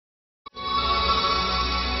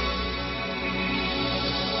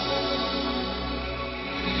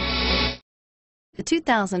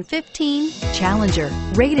2015 Challenger.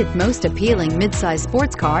 Rated most appealing midsize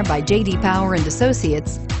sports car by J.D. Power and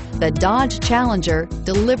Associates, the Dodge Challenger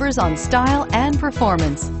delivers on style and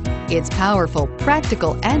performance. It's powerful,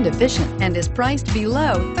 practical, and efficient, and is priced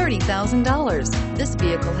below $30,000. This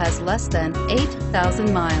vehicle has less than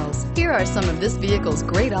 8,000 miles. Here are some of this vehicle's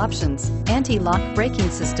great options: anti-lock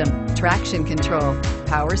braking system, traction control,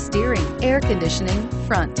 power steering, air conditioning,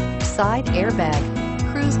 front, side airbag,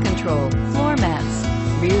 cruise control, floor mats,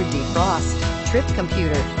 rear defrost, trip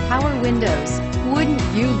computer, power windows. Wouldn't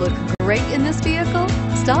you look great in this vehicle?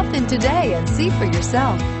 Stop in today and see for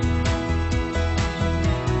yourself.